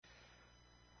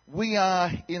We are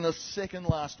in the second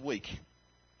last week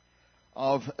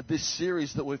of this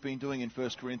series that we've been doing in 1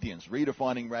 Corinthians,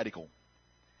 Redefining Radical.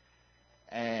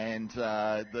 And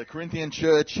the Corinthian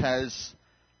church has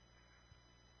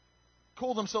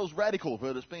called themselves radical,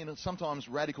 but it's been sometimes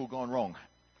radical gone wrong.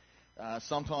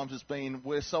 Sometimes it's been,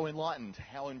 we're so enlightened,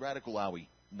 how radical are we?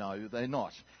 No, they're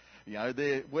not.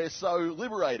 We're so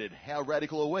liberated, how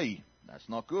radical are we? That's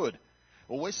not good.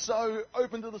 Or we're so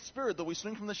open to the Spirit that we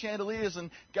swing from the chandeliers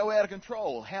and go out of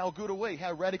control. How good are we?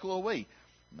 How radical are we?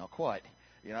 Not quite.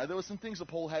 There were some things that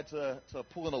Paul had to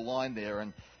pull in a line there,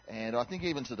 and I think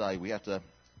even today we have to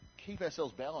keep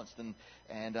ourselves balanced.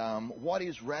 And what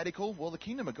is radical? Well, the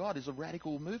kingdom of God is a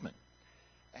radical movement.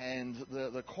 And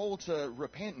the call to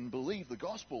repent and believe the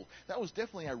gospel, that was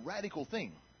definitely a radical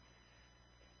thing.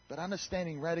 But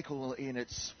understanding radical in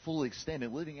its full extent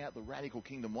and living out the radical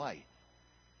kingdom way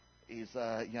is,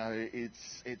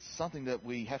 it's something that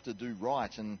we have to do right,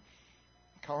 and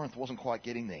Corinth wasn't quite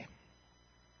getting there.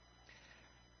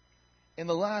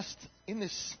 In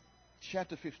this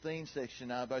chapter 15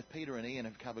 section, both Peter and Ian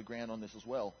have covered ground on this as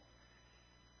well.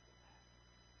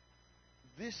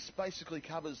 This basically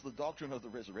covers the doctrine of the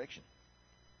resurrection.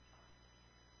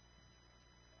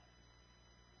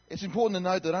 It's important to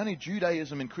note that only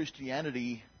Judaism and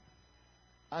Christianity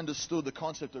understood the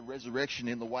concept of resurrection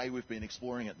in the way we've been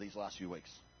exploring it these last few weeks.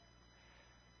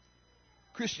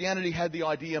 Christianity had the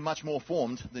idea much more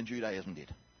formed than Judaism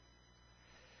did.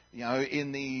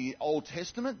 In the Old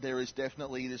Testament, there is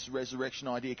definitely this resurrection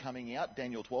idea coming out.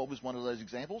 Daniel 12 is one of those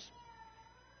examples.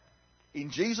 In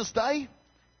Jesus' day,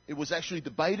 it was actually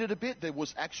debated a bit. There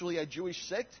was actually a Jewish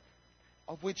sect,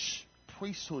 of which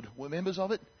priesthood were members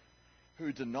of it,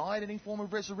 who denied any form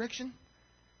of resurrection.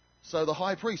 So the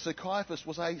high priest, so Caiaphas,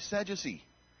 was a Sadducee,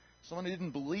 someone who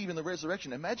didn't believe in the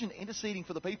resurrection. Imagine interceding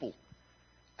for the people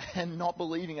and not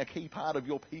believing a key part of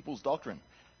your people's doctrine.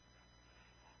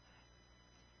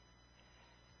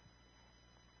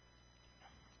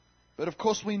 But of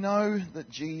course we know that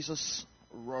Jesus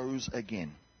rose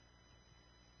again.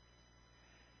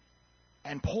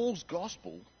 And Paul's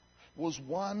gospel was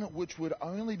one which would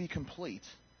only be complete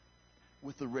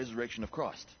with the resurrection of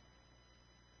Christ.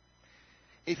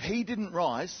 If he didn't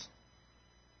rise,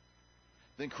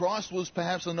 then Christ was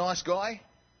perhaps a nice guy,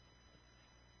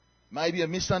 maybe a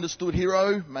misunderstood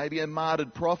hero, maybe a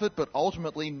martyred prophet, but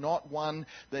ultimately not one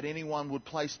that anyone would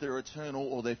place their eternal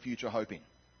or their future hope in.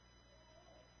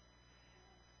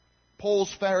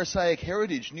 Paul's Pharisaic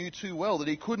heritage knew too well that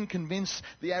he couldn't convince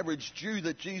the average Jew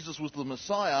that Jesus was the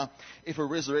Messiah if a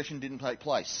resurrection didn't take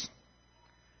place.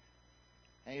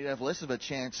 And he'd have less of a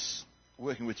chance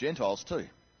working with Gentiles too.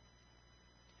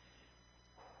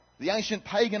 The ancient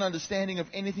pagan understanding of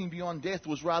anything beyond death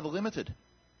was rather limited.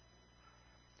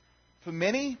 For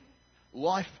many,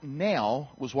 life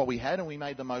now was what we had, and we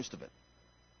made the most of it.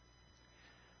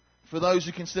 For those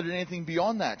who considered anything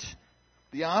beyond that,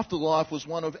 the afterlife was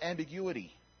one of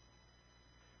ambiguity.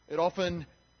 It often,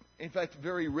 in fact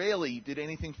very rarely, did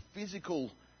anything physical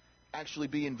actually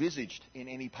be envisaged in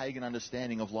any pagan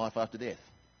understanding of life after death.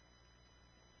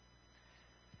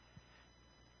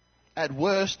 At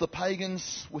worst, the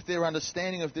pagans, with their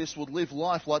understanding of this, would live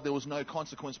life like there was no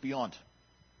consequence beyond.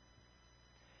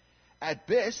 At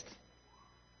best,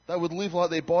 they would live like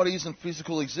their bodies and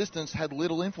physical existence had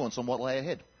little influence on what lay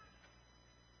ahead.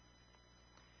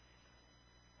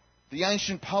 The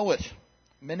ancient poet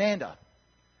Menander,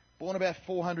 born about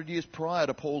 400 years prior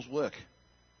to Paul's work,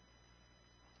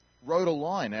 wrote a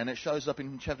line, and it shows up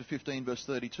in chapter 15, verse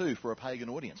 32 for a pagan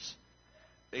audience.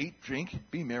 Eat, drink,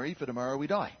 be merry, for tomorrow we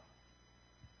die.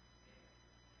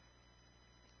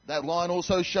 That line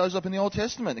also shows up in the Old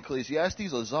Testament,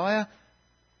 Ecclesiastes, Isaiah.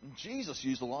 Jesus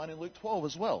used the line in Luke 12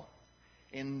 as well.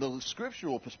 In the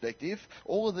scriptural perspective,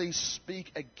 all of these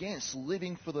speak against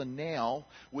living for the now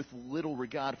with little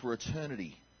regard for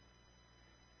eternity.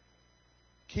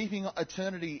 Keeping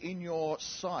eternity in your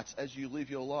sights as you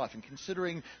live your life and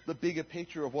considering the bigger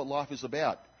picture of what life is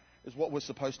about is what we're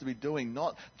supposed to be doing,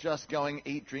 not just going,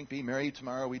 eat, drink, be merry,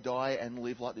 tomorrow we die, and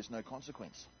live like there's no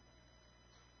consequence.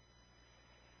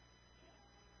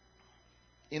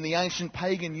 In the ancient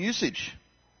pagan usage,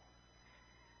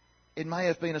 it may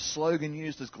have been a slogan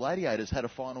used as gladiators had a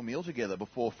final meal together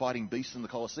before fighting beasts in the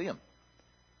Colosseum.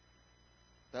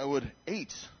 They would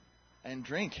eat and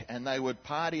drink, and they would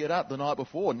party it up the night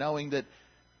before, knowing that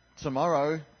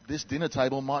tomorrow this dinner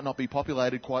table might not be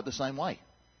populated quite the same way.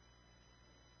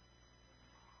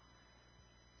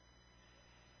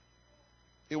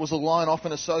 It was a line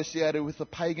often associated with a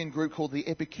pagan group called the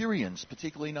Epicureans,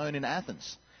 particularly known in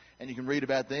Athens. And you can read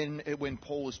about then when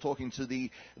Paul is talking to the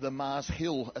Mars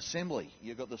Hill assembly.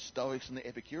 You've got the Stoics and the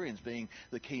Epicureans being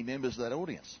the key members of that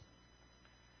audience.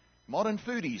 Modern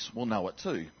foodies will know it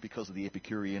too because of the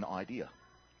Epicurean idea.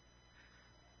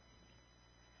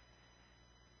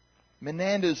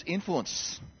 Menander's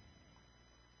influence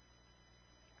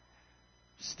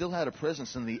still had a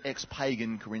presence in the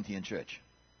ex-pagan Corinthian church.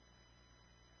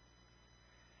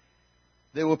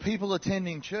 There were people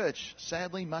attending church,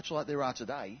 sadly, much like there are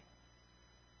today,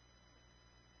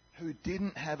 who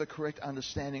didn't have a correct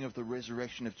understanding of the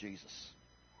resurrection of Jesus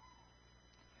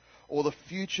or the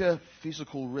future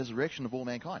physical resurrection of all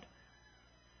mankind.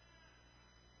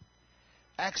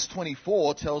 Acts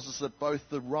 24 tells us that both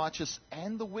the righteous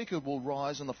and the wicked will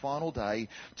rise on the final day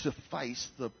to face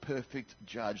the perfect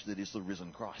judge that is the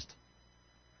risen Christ.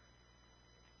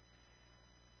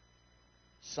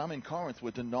 Some in Corinth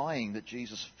were denying that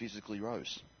Jesus physically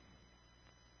rose.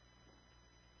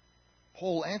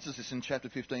 Paul answers this in chapter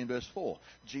 15, verse 4.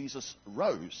 Jesus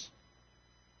rose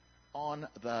on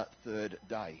the third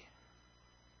day.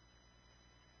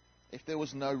 If there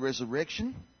was no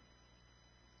resurrection,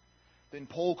 then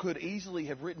Paul could easily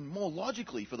have written more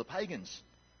logically for the pagans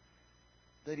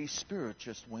that his spirit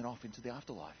just went off into the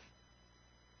afterlife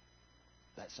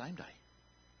that same day.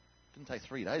 It didn't take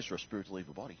 3 days for a spirit to leave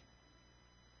the body.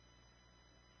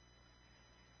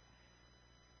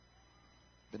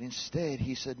 But instead,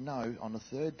 he said no, on the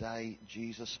third day,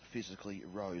 Jesus physically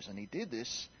rose. And he did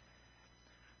this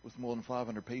with more than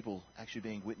 500 people actually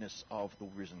being witness of the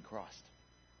risen Christ.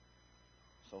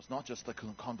 So it's not just a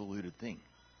convoluted thing.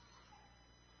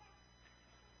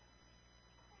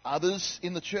 Others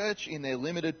in the church, in their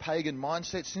limited pagan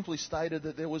mindset, simply stated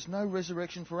that there was no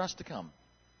resurrection for us to come.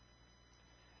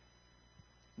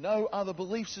 No other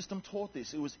belief system taught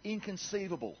this. It was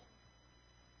inconceivable.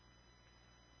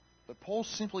 But Paul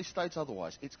simply states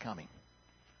otherwise. It's coming.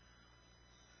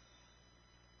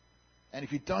 And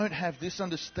if you don't have this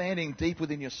understanding deep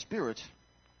within your spirit,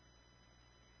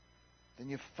 then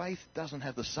your faith doesn't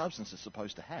have the substance it's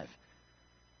supposed to have.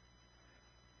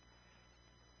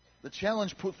 The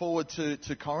challenge put forward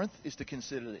to Corinth is to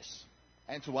consider this,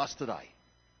 and to us today.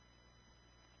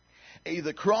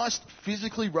 Either Christ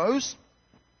physically rose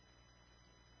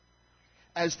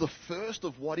as the first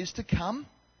of what is to come,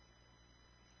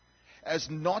 as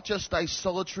not just a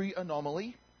solitary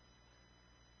anomaly,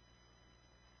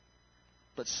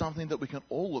 but something that we can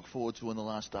all look forward to in the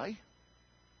last day.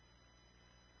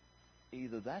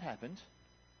 Either that happened,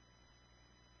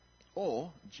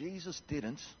 or Jesus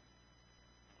didn't,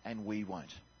 and we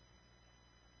won't.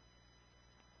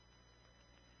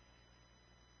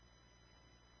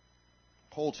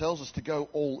 Paul tells us to go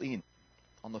all in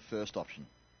on the first option,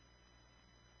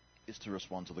 is to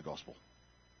respond to the gospel.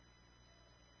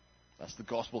 That's the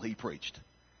gospel he preached.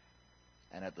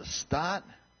 And at the start,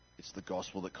 it's the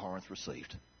gospel that Corinth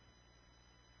received.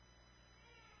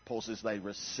 Paul says they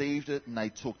received it and they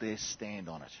took their stand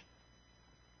on it.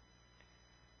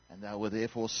 And they were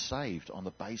therefore saved on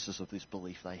the basis of this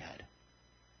belief they had.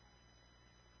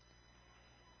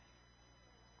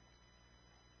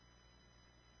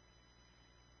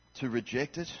 To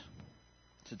reject it,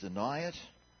 to deny it,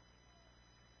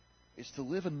 is to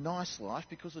live a nice life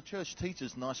because the church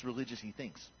teaches nice religious-y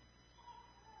things.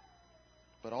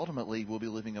 But ultimately, we'll be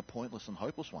living a pointless and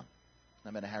hopeless one,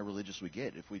 no matter how religious we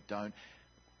get, if we don't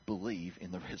believe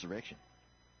in the resurrection.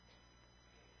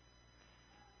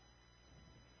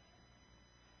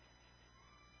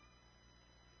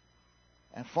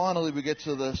 And finally, we get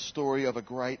to the story of a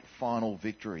great final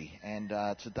victory. And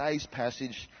today's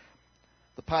passage,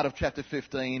 the part of chapter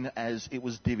 15, as it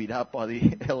was divvied up by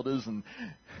the elders and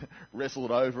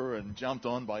wrestled over and jumped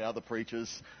on by other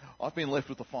preachers, I've been left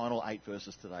with the final 8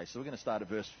 verses today. So we're going to start at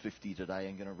verse 50 today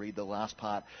and going to read the last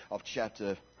part of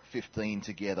chapter 15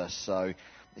 together. So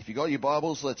if you've got your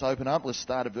Bibles, let's open up. Let's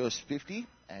start at verse 50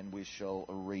 and we shall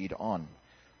read on.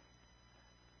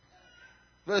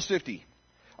 Verse 50.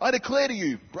 I declare to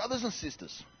you, brothers and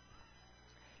sisters,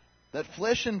 that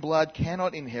flesh and blood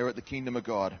cannot inherit the kingdom of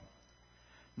God,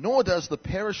 nor does the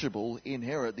perishable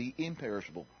inherit the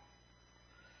imperishable.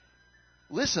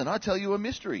 Listen, I tell you a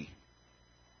mystery.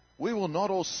 We will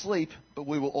not all sleep, but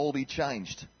we will all be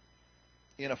changed.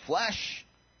 In a flash,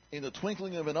 in the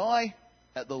twinkling of an eye,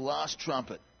 at the last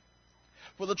trumpet.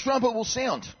 For the trumpet will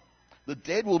sound, the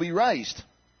dead will be raised,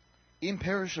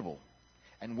 imperishable,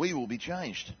 and we will be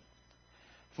changed.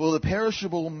 For the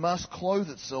perishable must clothe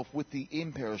itself with the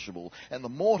imperishable, and the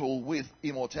mortal with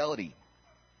immortality.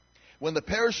 When the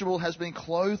perishable has been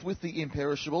clothed with the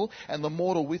imperishable, and the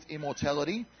mortal with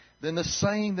immortality, then the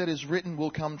saying that is written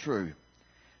will come true.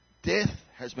 Death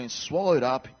has been swallowed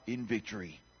up in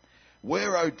victory.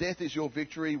 Where, O death, is your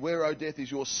victory? Where, O death,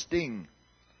 is your sting?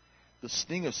 The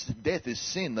sting of death is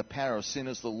sin. The power of sin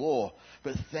is the law.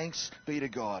 But thanks be to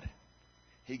God.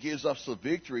 He gives us the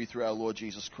victory through our Lord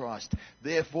Jesus Christ.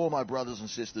 Therefore, my brothers and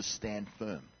sisters, stand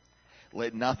firm.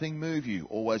 Let nothing move you.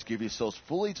 Always give yourselves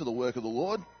fully to the work of the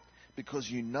Lord, because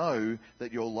you know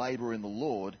that your labour in the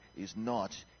Lord is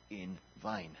not in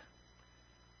vain.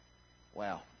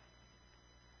 Wow.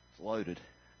 It's loaded.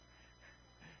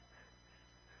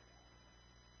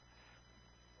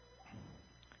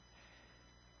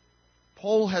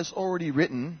 Paul has already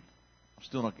written,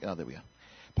 there we are.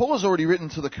 Paul has already written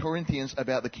to the Corinthians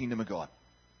about the kingdom of God.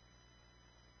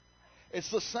 It's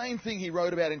the same thing he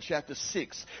wrote about in chapter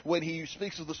 6 when he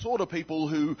speaks of the sort of people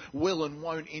who will and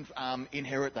won't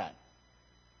inherit that.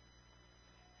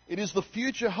 It is the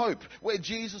future hope where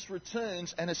Jesus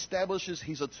returns and establishes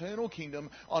his eternal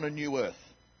kingdom on a new earth.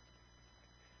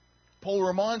 Paul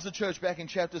reminds the church back in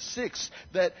chapter 6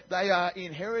 that they are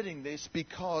inheriting this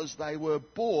because they were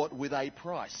bought with a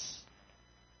price.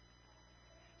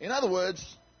 In other words,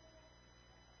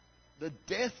 the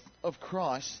death of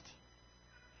Christ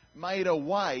made a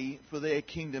way for their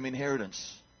kingdom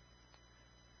inheritance.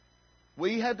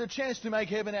 We have the chance to make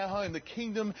heaven our home. The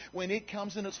kingdom, when it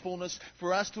comes in its fullness,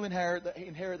 for us to inherit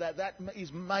that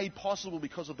is made possible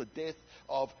because of the death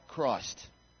of Christ.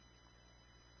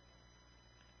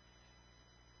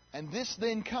 And this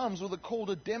then comes with a call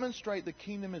to demonstrate the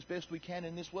kingdom as best we can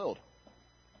in this world.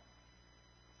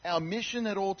 Our mission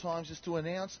at all times is to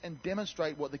announce and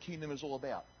demonstrate what the kingdom is all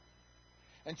about.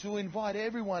 And to invite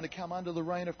everyone to come under the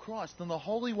reign of Christ. And the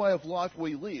holy way of life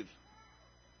we live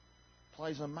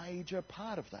plays a major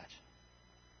part of that.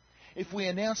 If we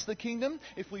announce the kingdom,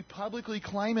 if we publicly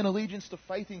claim an allegiance to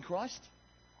faith in Christ,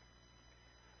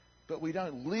 but we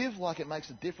don't live like it makes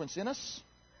a difference in us,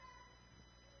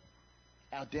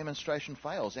 our demonstration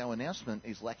fails. Our announcement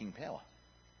is lacking power.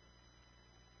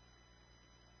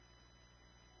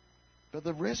 But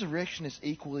the resurrection is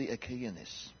equally a key in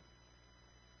this.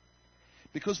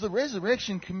 Because the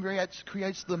resurrection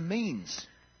creates the means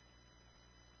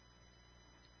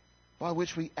by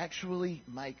which we actually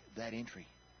make that entry.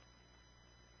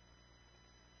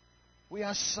 We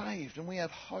are saved and we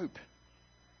have hope.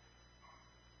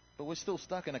 But we're still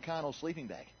stuck in a carnal sleeping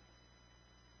bag.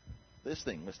 This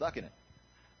thing, we're stuck in it.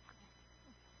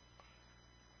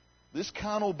 This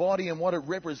carnal body and what it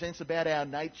represents about our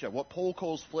nature, what Paul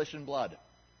calls flesh and blood,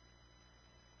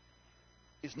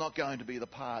 is not going to be the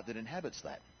part that inhabits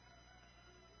that.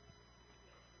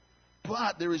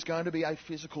 But there is going to be a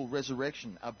physical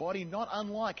resurrection, a body not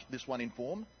unlike this one in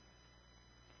form,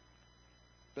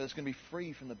 but it's going to be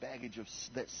free from the baggage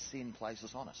that sin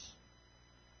places on us.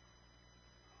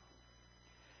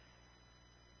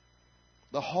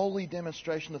 The holy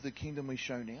demonstration of the kingdom we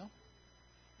show now,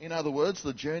 in other words,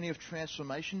 the journey of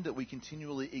transformation that we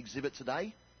continually exhibit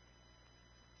today,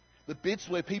 the bits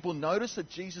where people notice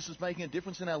that Jesus is making a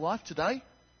difference in our life today,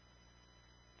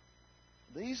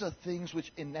 these are things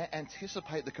which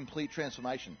anticipate the complete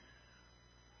transformation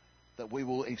that we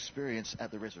will experience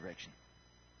at the resurrection.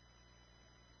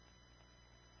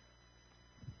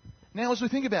 Now, as we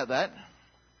think about that,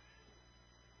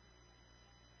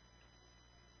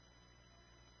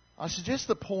 I suggest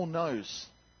that Paul knows,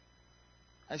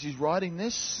 as he's writing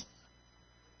this,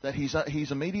 that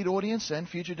his immediate audience and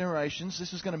future generations,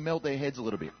 this is going to melt their heads a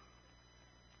little bit.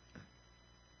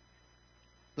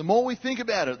 The more we think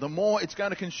about it, the more it's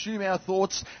going to consume our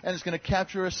thoughts and it's going to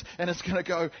capture us and it's going to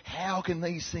go, how can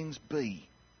these things be?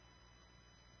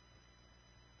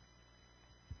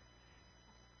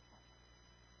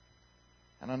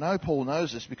 And I know Paul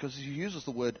knows this because he uses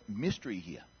the word mystery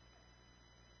here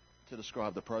to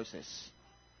describe the process.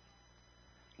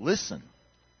 Listen,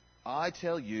 I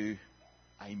tell you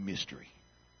a mystery.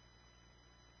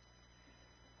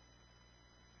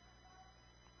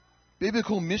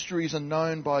 Biblical mysteries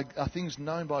are things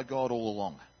known by God all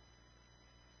along.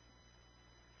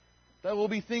 They will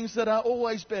be things that are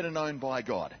always better known by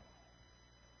God.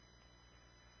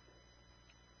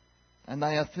 And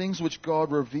they are things which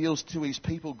God reveals to his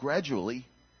people gradually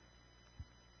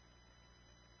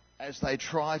as they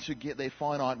try to get their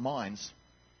finite minds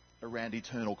around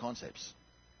eternal concepts.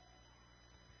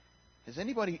 Has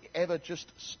anybody ever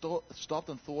just stopped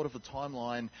and thought of a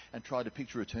timeline and tried to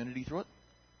picture eternity through it?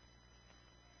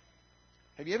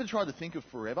 Have you ever tried to think of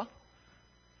forever?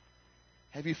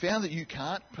 Have you found that you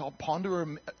can't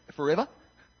ponder forever?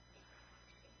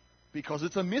 Because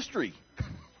it's a mystery.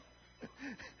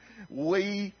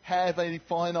 We have a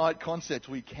finite concept.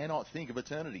 We cannot think of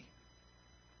eternity.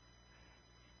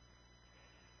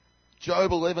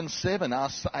 Job 11:7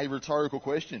 asks a rhetorical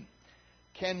question.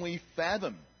 Can we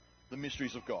fathom the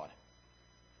mysteries of God?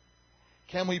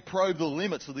 Can we probe the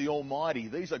limits of the Almighty?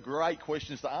 These are great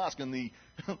questions to ask, and the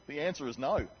answer is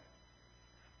no.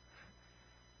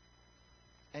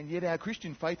 And yet our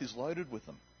Christian faith is loaded with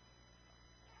them.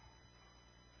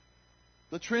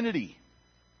 The Trinity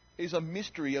is a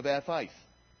mystery of our faith.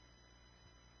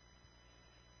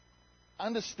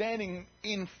 Understanding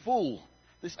in full,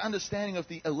 this understanding of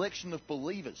the election of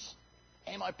believers.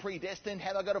 Am I predestined?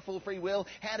 Have I got a full free will?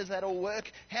 How does that all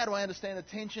work? How do I understand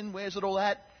attention? Where's it all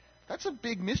at? That's a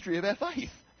big mystery of our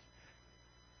faith.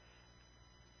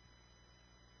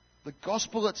 The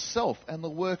gospel itself and the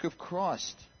work of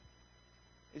Christ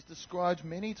is described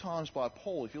many times by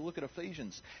Paul. If you look at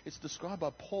Ephesians, it's described by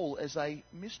Paul as a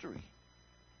mystery.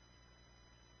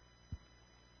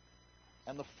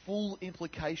 And the full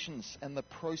implications and the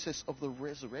process of the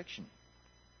resurrection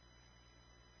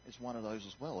is one of those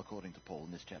as well, according to Paul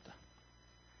in this chapter.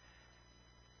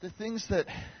 The things that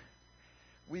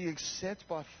we accept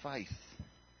by faith,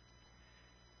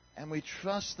 and we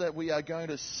trust that we are going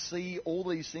to see all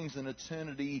these things in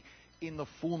eternity in the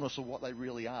fullness of what they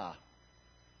really are.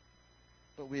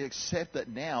 But we accept that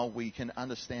now we can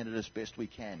understand it as best we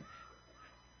can,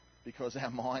 because our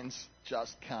minds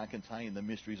just can't contain the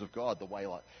mysteries of God the way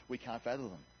we can't fathom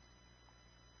them.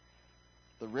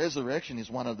 The resurrection is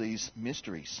one of these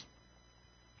mysteries.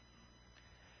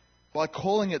 By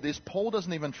calling it this, Paul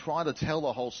doesn't even try to tell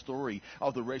the whole story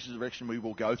of the resurrection we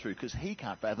will go through, because he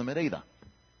can't fathom it either.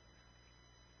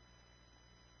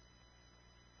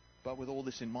 But with all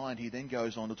this in mind, he then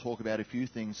goes on to talk about a few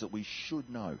things that we should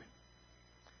know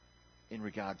in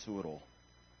regard to it all.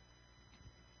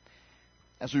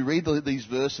 As we read these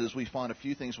verses, we find a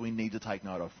few things we need to take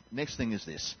note of. Next thing is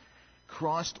this: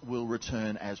 Christ will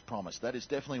return as promised. That is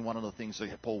definitely one of the things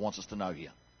that Paul wants us to know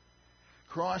here.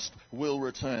 Christ will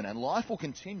return, and life will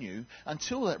continue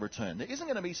until that return. There isn't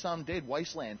going to be some dead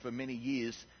wasteland for many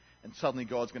years, and suddenly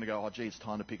God's going to go, oh gee, it's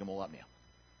time to pick them all up now.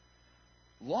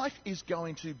 Life is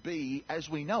going to be as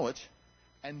we know it,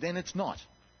 and then it's not.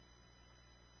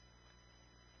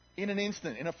 In an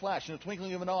instant, in a flash, in a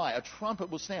twinkling of an eye, a trumpet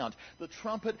will sound. The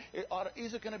trumpet,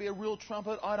 is it going to be a real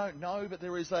trumpet? I don't know, but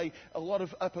there is a lot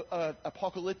of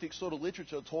apocalyptic sort of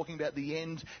literature talking about the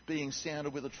end being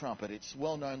sounded with a trumpet. It's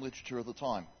well-known literature of the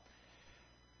time.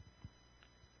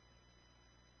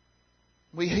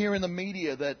 We hear in the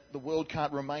media that the world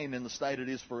can't remain in the state it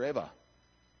is forever.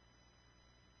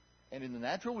 And in the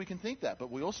natural, we can think that, but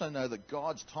we also know that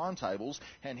God's timetables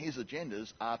and his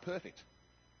agendas are perfect.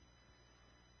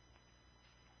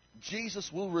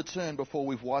 Jesus will return before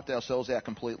we've wiped ourselves out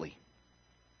completely.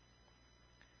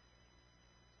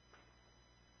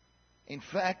 In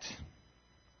fact,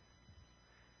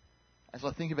 as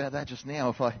I think about that just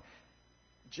now,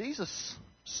 Jesus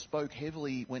spoke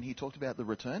heavily when he talked about the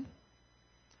return.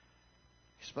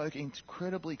 He spoke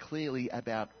incredibly clearly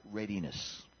about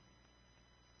readiness.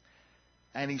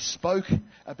 And he spoke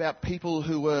about people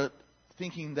who were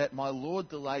thinking that my Lord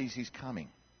delays his coming.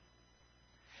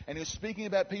 And he was speaking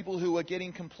about people who were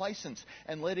getting complacent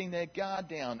and letting their guard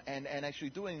down and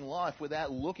actually doing life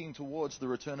without looking towards the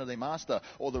return of their master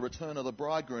or the return of the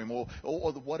bridegroom or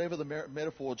whatever the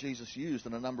metaphor Jesus used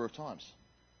in a number of times.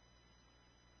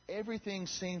 Everything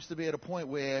seems to be at a point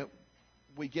where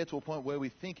we get to a point where we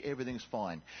think everything's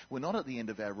fine. We're not at the end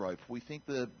of our rope. We think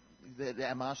that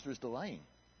our master is delaying.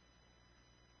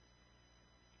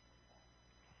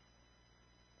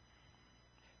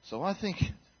 So I think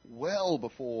well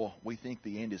before we think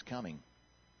the end is coming,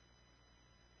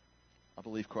 I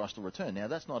believe Christ will return. Now,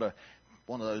 that's not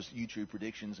one of those YouTube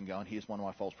predictions and going, here's one of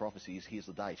my false prophecies, here's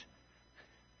the date.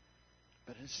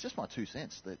 But it's just my 2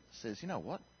 cents that says, you know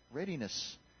what?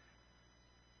 Readiness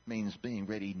means being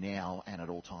ready now and at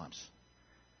all times.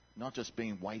 Not just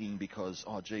being waiting because,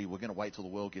 oh gee, we're going to wait till the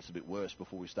world gets a bit worse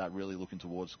before we start really looking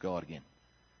towards God again.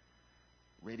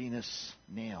 Readiness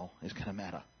now is going to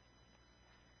matter.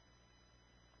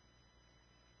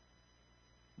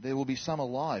 There will be some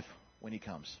alive when he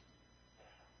comes.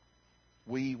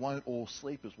 We won't all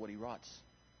sleep, is what he writes.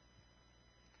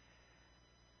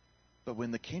 But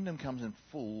when the kingdom comes in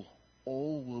full,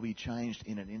 all will be changed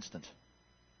in an instant.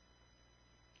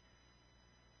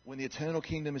 When the eternal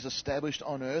kingdom is established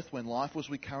on earth, when life as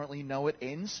we currently know it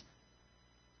ends,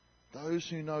 those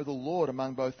who know the Lord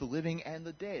among both the living and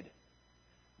the dead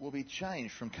will be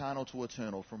changed from carnal to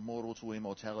eternal, from mortal to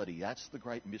immortality. That's the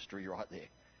great mystery right there.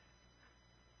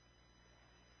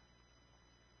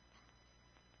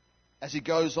 As he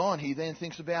goes on, he then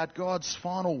thinks about God's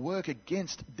final work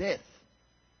against death.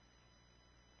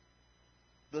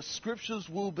 The scriptures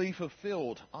will be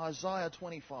fulfilled. Isaiah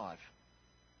 25.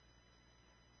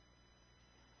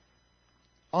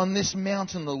 On this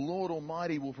mountain the Lord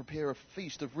Almighty will prepare a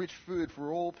feast of rich food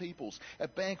for all peoples, a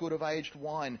banquet of aged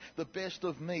wine, the best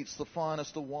of meats, the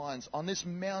finest of wines. On this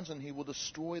mountain he will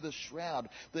destroy the shroud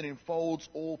that enfolds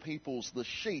all peoples, the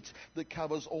sheet that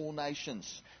covers all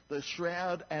nations. The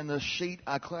shroud and the sheet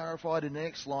are clarified in the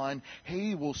next line.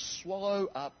 He will swallow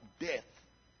up death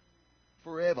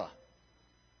forever.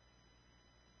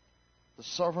 The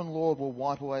sovereign Lord will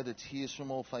wipe away the tears from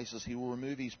all faces. He will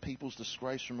remove his people's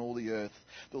disgrace from all the earth.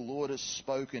 The Lord has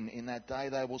spoken. In that day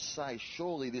they will say,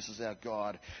 surely this is our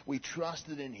God. We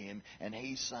trusted in him and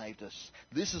he saved us.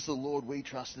 This is the Lord, we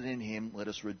trusted in him. Let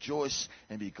us rejoice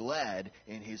and be glad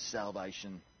in his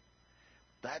salvation.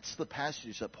 That's the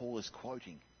passage that Paul is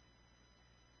quoting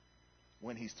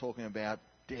when he's talking about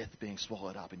death being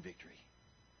swallowed up in victory.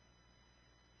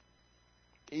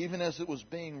 Even as it was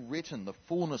being written, the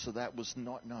fullness of that was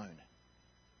not known.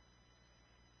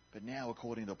 But now,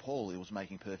 according to Paul, it was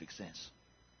making perfect sense.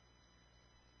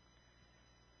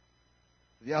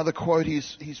 The other quote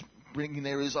he's bringing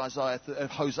there is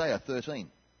Hosea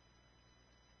 13.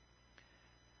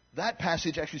 That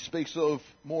passage actually speaks of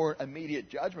more immediate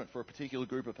judgment for a particular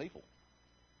group of people.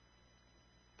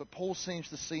 But Paul seems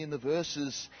to see in the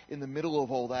verses in the middle of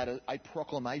all that a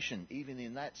proclamation, even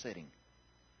in that setting.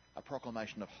 A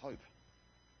proclamation of hope.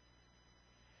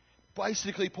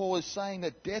 Basically, Paul is saying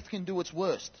that death can do its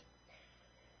worst.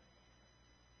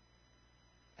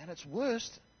 And its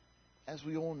worst, as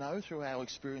we all know through our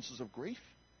experiences of grief,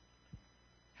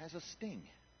 has a sting.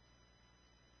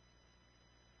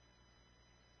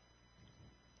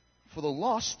 For the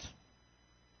lost,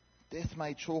 death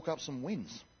may chalk up some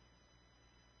wins.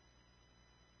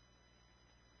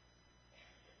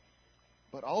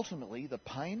 But ultimately, the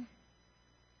pain,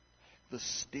 the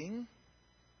sting,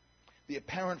 the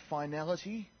apparent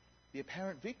finality, the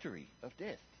apparent victory of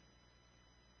death.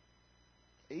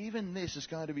 Even this is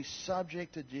going to be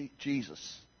subject to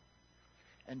Jesus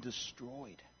and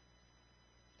destroyed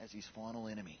as his final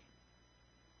enemy.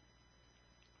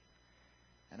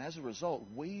 And as a result,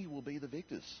 we will be the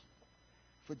victors.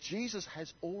 For Jesus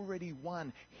has already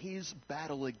won his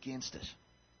battle against it.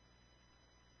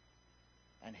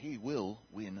 And he will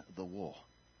win the war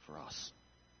for us.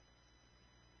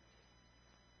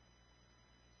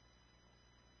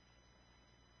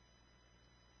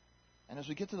 And as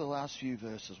we get to the last few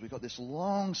verses, we've got this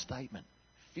long statement,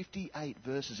 58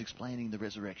 verses explaining the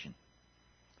resurrection.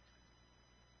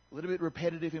 A little bit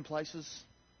repetitive in places,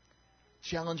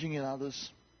 challenging in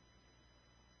others.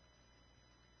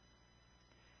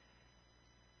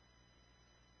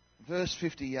 Verse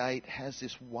 58 has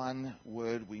this one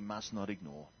word we must not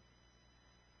ignore.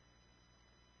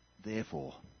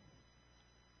 Therefore.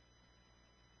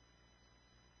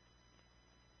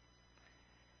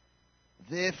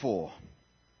 Therefore.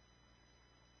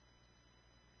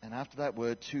 And after that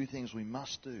word, two things we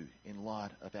must do in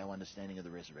light of our understanding of the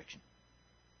resurrection.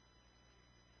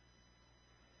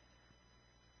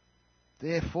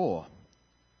 Therefore,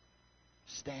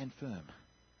 stand firm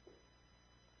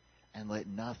and let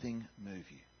nothing move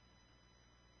you.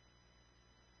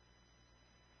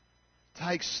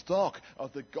 Take stock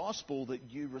of the gospel that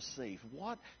you receive.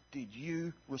 What did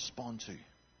you respond to?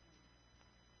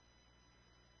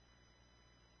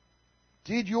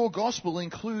 Did your gospel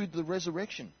include the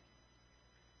resurrection?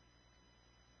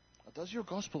 Or does your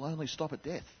gospel only stop at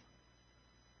death?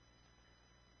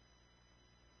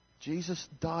 Jesus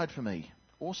died for me.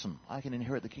 Awesome. I can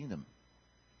inherit the kingdom.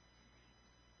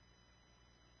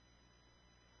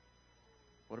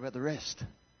 What about the rest?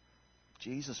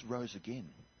 Jesus rose again.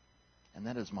 And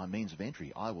that is my means of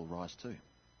entry. I will rise too.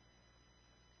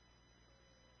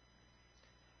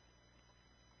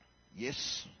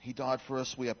 Yes, he died for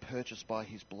us. We are purchased by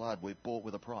his blood. We're bought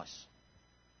with a price.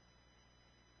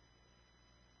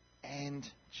 And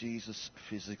Jesus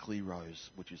physically rose,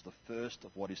 which is the first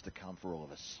of what is to come for all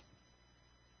of us.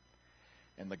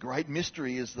 And the great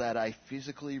mystery is that a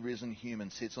physically risen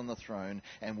human sits on the throne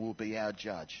and will be our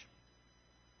judge.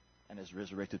 And as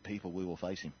resurrected people, we will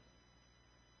face him.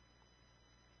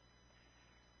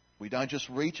 We don't just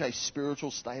reach a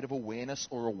spiritual state of awareness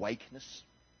or awakeness.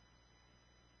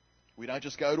 We don't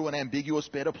just go to an ambiguous,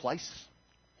 better place.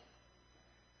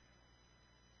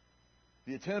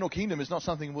 The eternal kingdom is not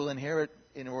something we'll inherit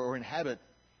or inhabit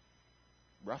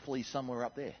roughly somewhere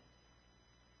up there.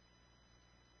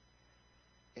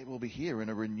 It will be here in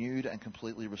a renewed and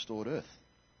completely restored earth.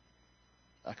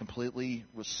 A completely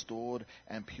restored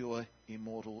and pure,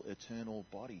 immortal, eternal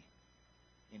body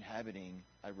inhabiting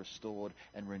a restored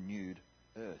and renewed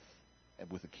earth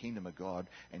and with the kingdom of God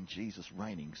and Jesus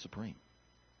reigning supreme.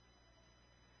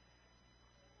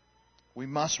 We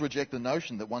must reject the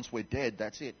notion that once we're dead,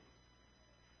 that's it.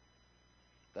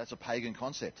 That's a pagan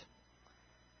concept.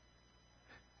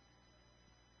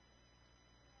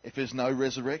 If there's no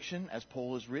resurrection, as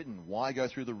Paul has written, why go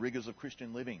through the rigors of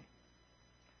Christian living?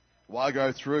 Why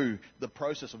go through the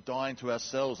process of dying to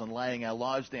ourselves and laying our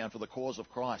lives down for the cause of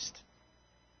Christ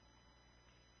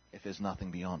if there's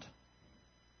nothing beyond?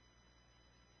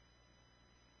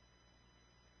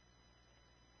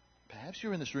 Perhaps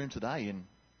you're in this room today and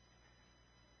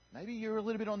maybe you're a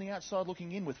little bit on the outside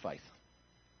looking in with faith.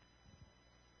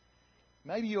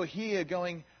 Maybe you're here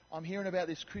going, I'm hearing about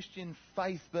this Christian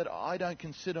faith, but I don't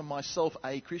consider myself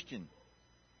a Christian.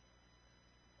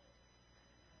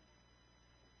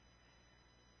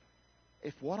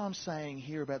 If what I'm saying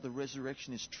here about the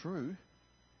resurrection is true,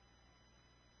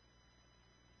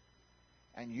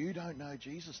 and you don't know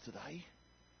Jesus today,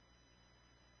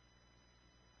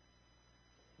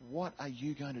 what are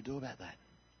you going to do about that?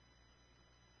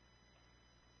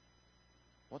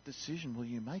 What decision will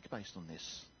you make based on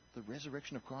this? The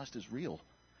resurrection of Christ is real.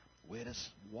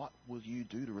 What will you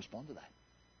do to respond to that?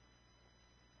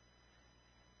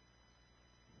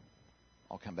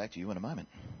 I'll come back to you in a moment.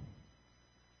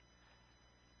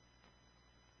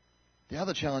 The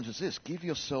other challenge is this: give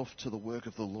yourself to the work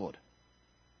of the Lord.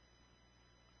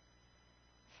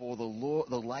 For the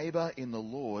labour in the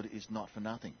Lord is not for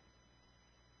nothing.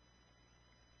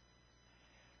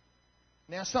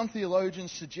 Now, some theologians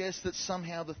suggest that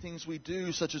somehow the things we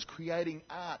do, such as creating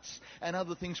arts and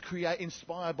other things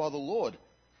inspired by the Lord,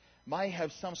 may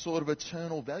have some sort of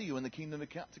eternal value in the kingdom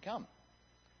to come.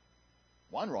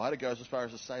 One writer goes as far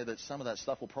as to say that some of that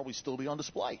stuff will probably still be on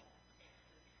display.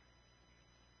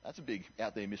 That's a big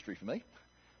out there mystery for me.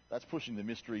 That's pushing the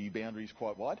mystery boundaries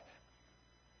quite wide.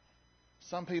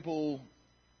 Some people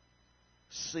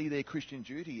see their Christian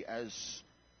duty as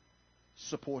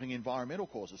supporting environmental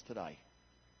causes today,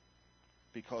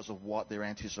 because of what they're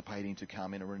anticipating to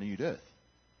come in a renewed earth,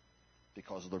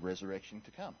 because of the resurrection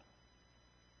to come.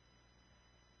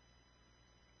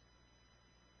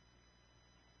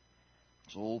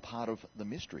 It's all part of the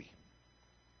mystery.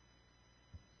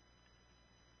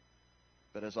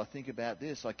 But as I think about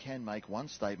this, I can make one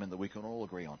statement that we can all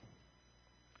agree on.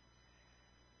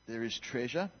 There is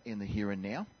treasure in the here and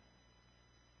now,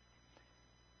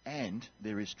 and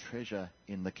there is treasure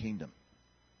in the kingdom.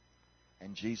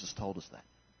 And Jesus told us that.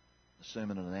 The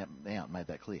Sermon on the Mount made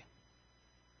that clear.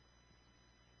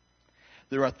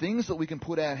 There are things that we can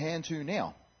put our hand to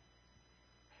now,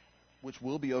 which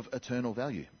will be of eternal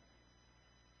value.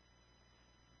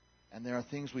 And there are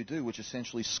things we do which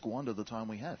essentially squander the time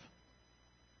we have.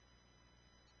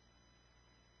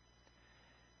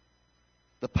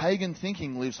 The pagan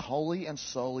thinking lives wholly and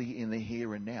solely in the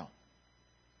here and now.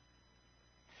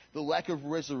 The lack of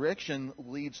resurrection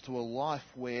leads to a life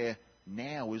where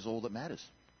now is all that matters.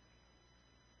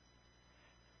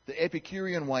 The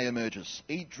Epicurean way emerges.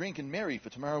 Eat, drink, and marry, for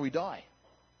tomorrow we die.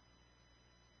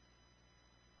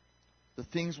 The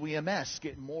things we amass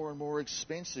get more and more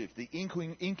expensive. The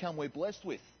income we're blessed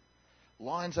with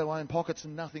lines our own pockets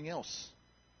and nothing else.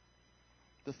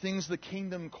 The things the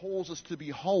kingdom calls us to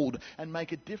behold and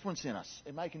make a difference in us,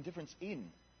 and make a difference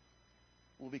in,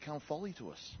 will become folly to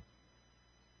us.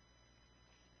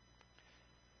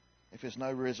 If there's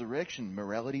no resurrection,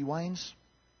 morality wanes,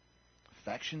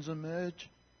 factions emerge.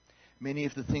 Many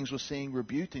of the things we're seeing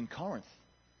rebuked in Corinth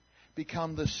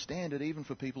become the standard even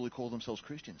for people who call themselves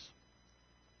Christians.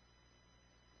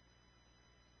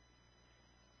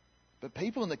 But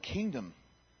people in the kingdom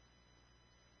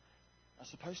are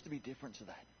supposed to be different to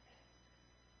that.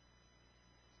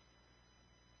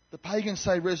 The pagans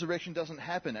say resurrection doesn't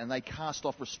happen, and they cast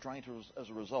off restraint as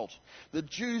a result. The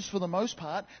Jews, for the most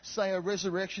part, say a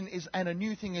resurrection and a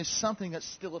new thing is something that's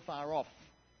still afar off.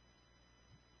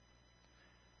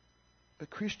 But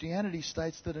Christianity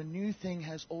states that a new thing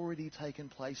has already taken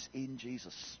place in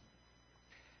Jesus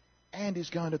and is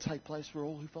going to take place for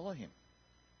all who follow him.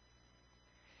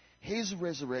 His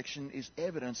resurrection is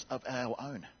evidence of our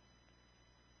own.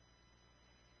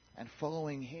 And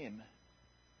following him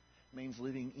means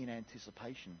living in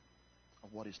anticipation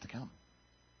of what is to come.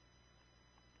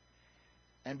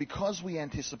 And because we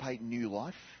anticipate new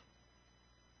life,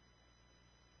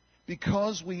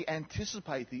 because we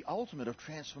anticipate the ultimate of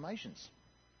transformations,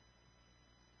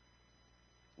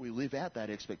 we live out that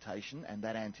expectation and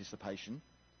that anticipation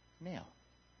now.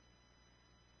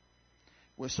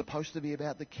 We're supposed to be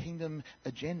about the kingdom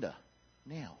agenda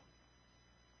now.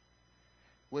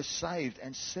 We're saved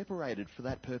and separated for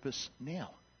that purpose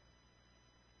now.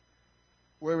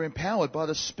 We're empowered by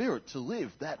the Spirit to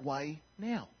live that way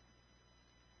now.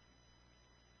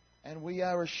 And we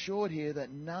are assured here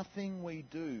that nothing we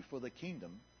do for the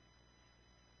kingdom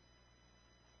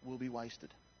will be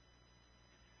wasted.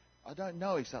 I don't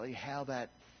know exactly how the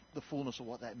fullness of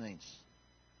what that means.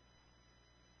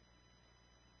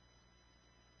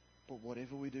 But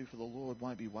whatever we do for the Lord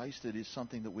won't be wasted is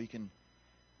something that we can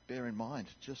bear in mind.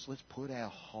 Just let's put our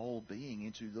whole being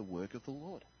into the work of the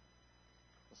Lord.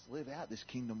 Let's live out this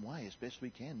kingdom way as best we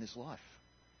can this life.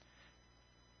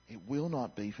 It will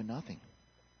not be for nothing.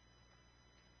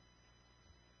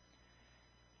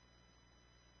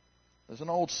 There's an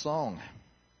old song.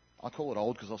 I call it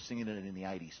old because I was singing it in the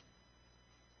 80s.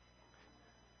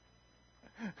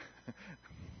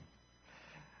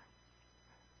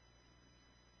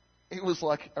 It was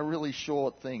like a really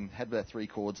short thing, had about 3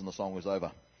 chords and the song was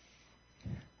over.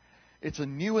 It's a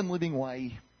new and living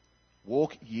way,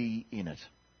 walk ye in it.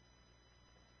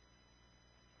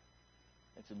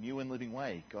 It's a new and living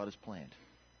way God has planned.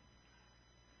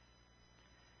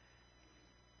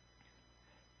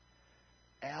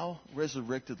 Our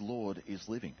resurrected Lord is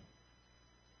living.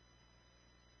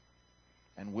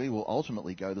 And we will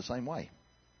ultimately go the same way.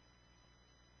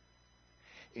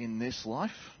 In this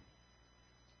life,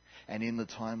 and in the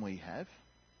time we have,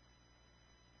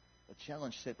 the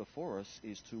challenge set before us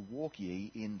is to walk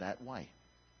ye in that way.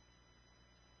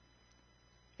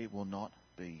 It will not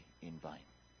be in vain.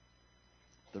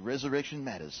 The resurrection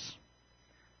matters.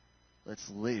 Let's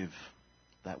live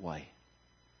that way.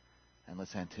 And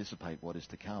let's anticipate what is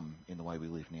to come in the way we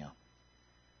live now.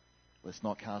 Let's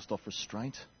not cast off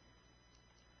restraint.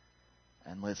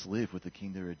 And let's live with the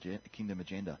kingdom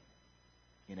agenda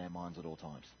in our minds at all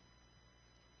times.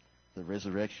 The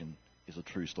resurrection is a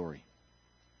true story.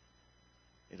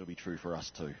 It'll be true for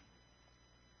us too.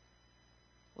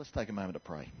 Let's take a moment to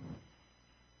pray.